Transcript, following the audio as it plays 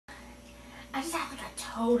I just had like a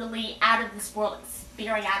totally out of this world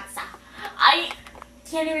experience. I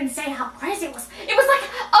can't even say how crazy it was. It was like,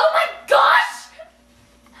 oh my gosh!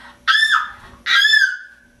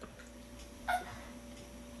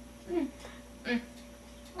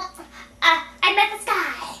 I met this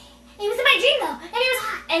guy. He was in my dream though, and he was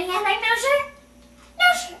hot, and he had like no shirt. No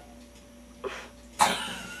shirt.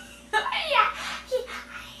 Yeah, he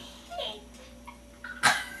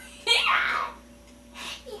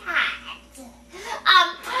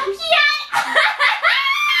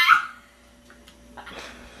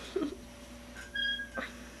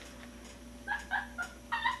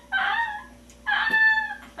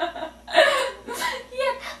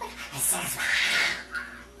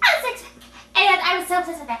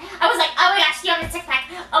I was like, oh my gosh, you have a six-pack.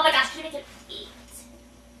 Oh my gosh, can you make it 8?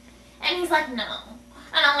 And he's like, no.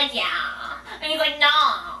 And I'm like, yeah. And he's like, no.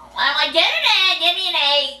 And I'm like, give me an 8. Give me an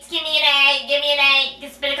 8. Give me an 8. Give me an 8.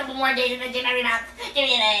 Just spend a couple more days in the gym every month. Give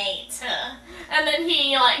me an 8. And then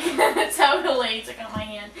he like totally took out my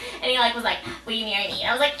hand. And he like was like, will you marry me?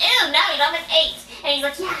 And I was like, ew, no, you don't have an 8. And he's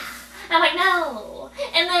like, yeah. And I'm like, no.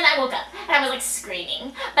 And then I woke up and I was like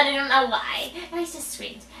screaming, but I don't know why. And I just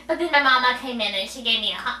screamed. But then my mama came in and she gave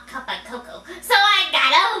me a hot cup of cocoa. So I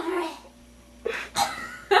got over it.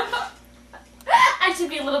 I should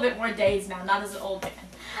be a little bit more dazed now, not as an old man.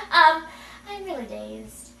 I'm really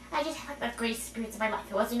dazed. I just had like the greatest experience of my life.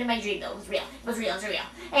 It wasn't in my dream though, it was real. It was real, it was real.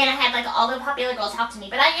 And I had like all the popular girls talk to me.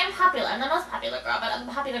 But I am popular. I'm the most popular girl, but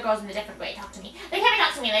the popular girls in a different way talk to me. They came and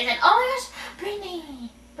talked to me and they said, oh my gosh, Brittany.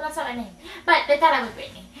 But that's not my name. But they thought I was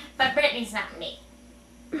Brittany. But Brittany's not me.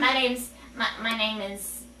 My name is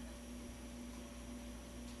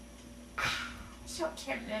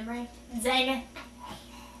short-term memory. Dang it.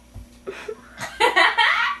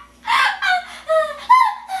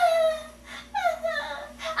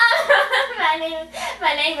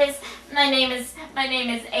 My name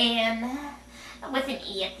is Anne with an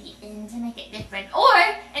E at the end to make it different.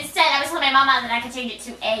 Or instead, I was telling my mama that I could change it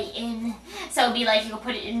to A-N. So it'd be like you could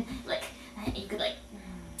put it in like you could like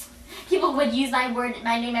people would use my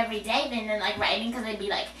name every day then in like writing because they'd be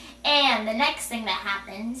like and the next thing that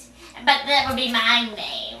happened, but that would be my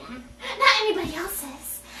name, not anybody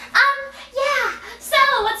else's. Yeah. So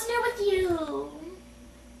what's new with you?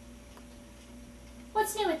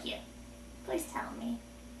 What's new with you? Please tell me.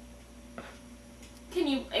 Can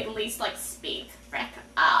you at least like speak frick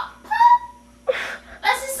up?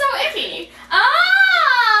 This is so icky.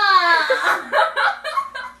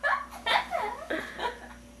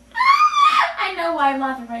 I know why I'm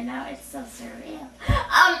laughing right now. It's so surreal.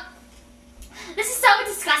 This is so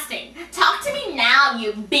disgusting. Talk to me now,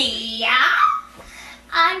 you bee.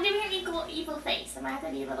 I'm doing an evil face. I might have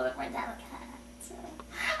to be a little bit more delicate.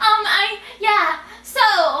 Yeah.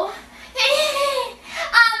 So.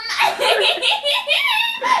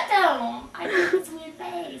 Don't. I make this weird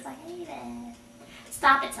face. I hate it.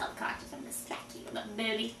 Stop it, self-conscious. I'm gonna smack you with a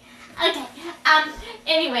booty. Okay.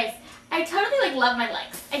 Anyways, I totally like love my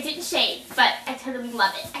legs. I didn't shave, but I totally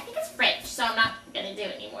love it. I think it's French, so I'm not gonna do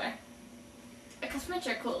it anymore. Because French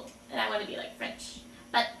are cool, and I want to be like French.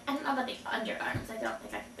 But I don't know about the underarms. I don't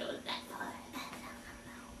think I can go that far.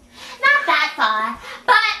 Not that far.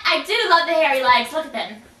 But I do love the hairy legs. Look at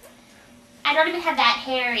them. I don't even have that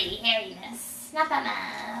hairiness. Not that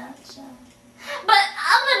much. But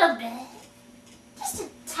a little bit. Just a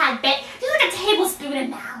tad bit. Just like a tablespoon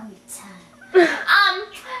amount.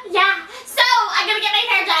 Yeah. So, I'm gonna get my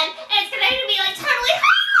hair done, and it's gonna be like totally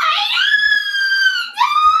hot.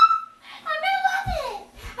 I'm gonna love it.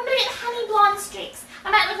 I'm gonna get honey blonde streaks. I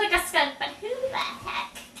might look like a skunk, but who the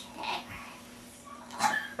heck cares?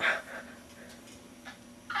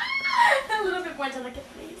 A little bit more delicate,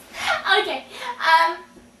 please. Okay,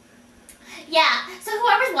 yeah, so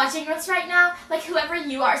whoever's watching this right now, like whoever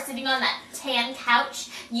you are sitting on that tan couch,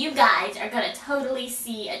 you guys are gonna totally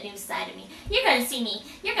see a new side of me. You're gonna see me.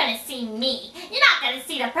 You're gonna see me. You're not gonna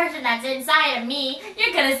see the person that's inside of me.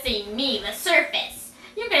 You're gonna see me, the surface.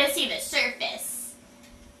 You're gonna see the surface.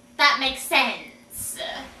 That makes sense.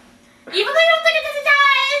 Even though I don't think it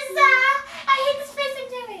does. I hate this face I'm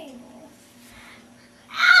doing.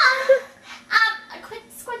 Quit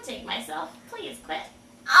squinting myself. Please quit.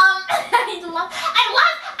 I love.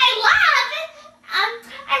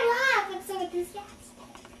 I'm so enthusiastic.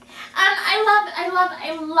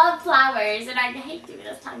 I love flowers, and I hate doing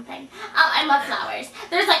this tongue thing. I love flowers.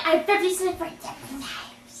 There's like, I have 50 different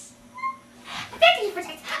types. 50 different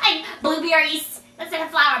types. Blueberries. That's like a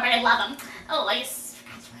flower, but I love them. Oh, I just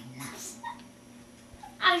scratch my nose.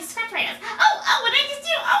 Oh, you scratch my nose. Oh, what did I just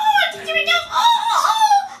do? Oh, did you do?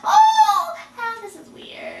 Oh, this is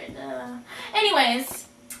weird. Anyways,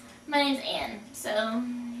 My name's Anne, so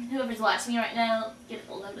whoever's watching me right now, get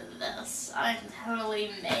a load of this. I'm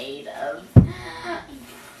totally made of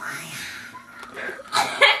fire.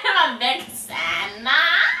 I'm a vixen.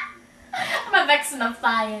 I'm a vixen of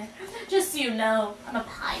fire. Just so you know, I'm a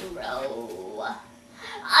pyro.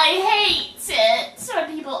 I hate it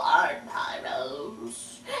when people aren't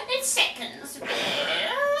pyros. It sickens me.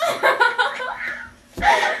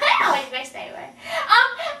 I always wish they were.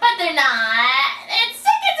 But they're not. It sickens me.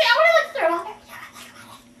 I want to look through all their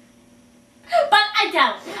videos. But I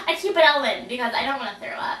don't. I keep it all in because I don't want to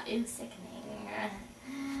throw up. It's sickening.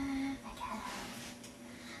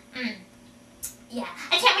 Yeah,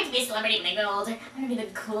 I can't wait to be a celebrity when I grow older. I'm gonna be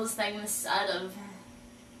the coolest thing in the set of.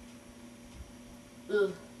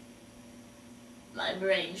 Ugh. My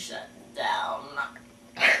brain shut down.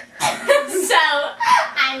 So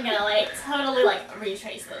I'm gonna like totally like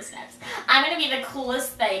retrace those steps. I'm gonna be the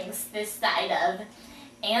coolest things this side of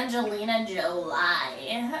Angelina Jolie.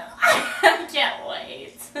 I can't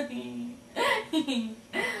wait.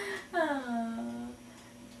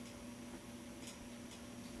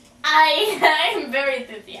 I'm very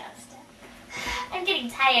enthusiastic. I'm getting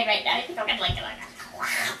tired right now. I think I'm gonna like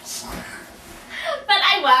collapse. But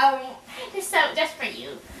I won't. Just for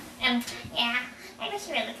you. Yeah. I wish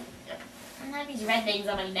you really could. I have these red things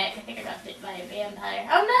on my neck. I think I got bit by a vampire.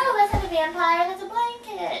 Oh no, that's not a vampire. That's a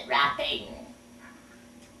blanket wrapping.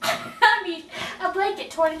 I mean, a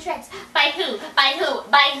blanket torn in shreds. By who? By who?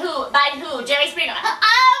 By who? By who? Jerry Springer. Oh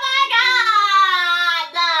my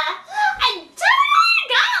God! I don't want to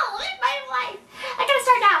go in my life. I gotta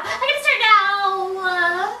start now. I gotta start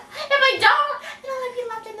now. If I don't, then I'll be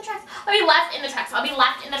left in the tracks. I'll be left in the tracks. I'll be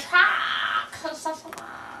left in the tracks.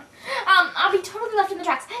 I'll be totally left in the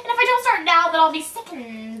tracks. And if I don't start now, then I'll be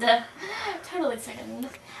sickened. Totally sickened.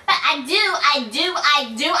 But I do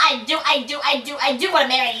want to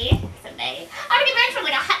marry someday. I want to get married from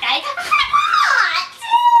like a hot guy.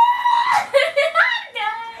 Hot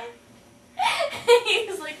guy.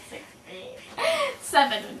 He's like 6 feet.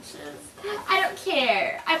 7 inches. I don't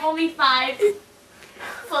care. I'm only 5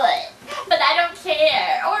 foot. But I don't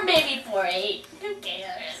care. Or maybe 4'8". Who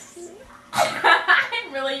cares?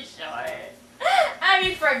 I'm really short. I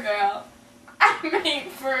mean for a girl. I mean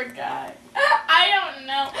for a guy. I don't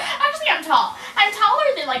know. Actually, I'm tall. I'm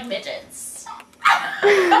taller than like midgets.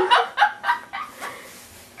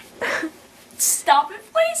 Stop it,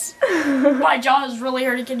 please. My jaw is really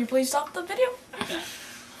hurting. Can you please stop the video?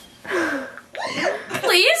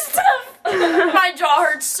 Please? My jaw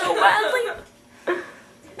hurts so badly.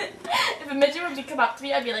 If a midget would come up to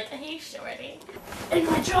me, I'd be like, hey, shorty. And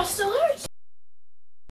my jaw still hurts.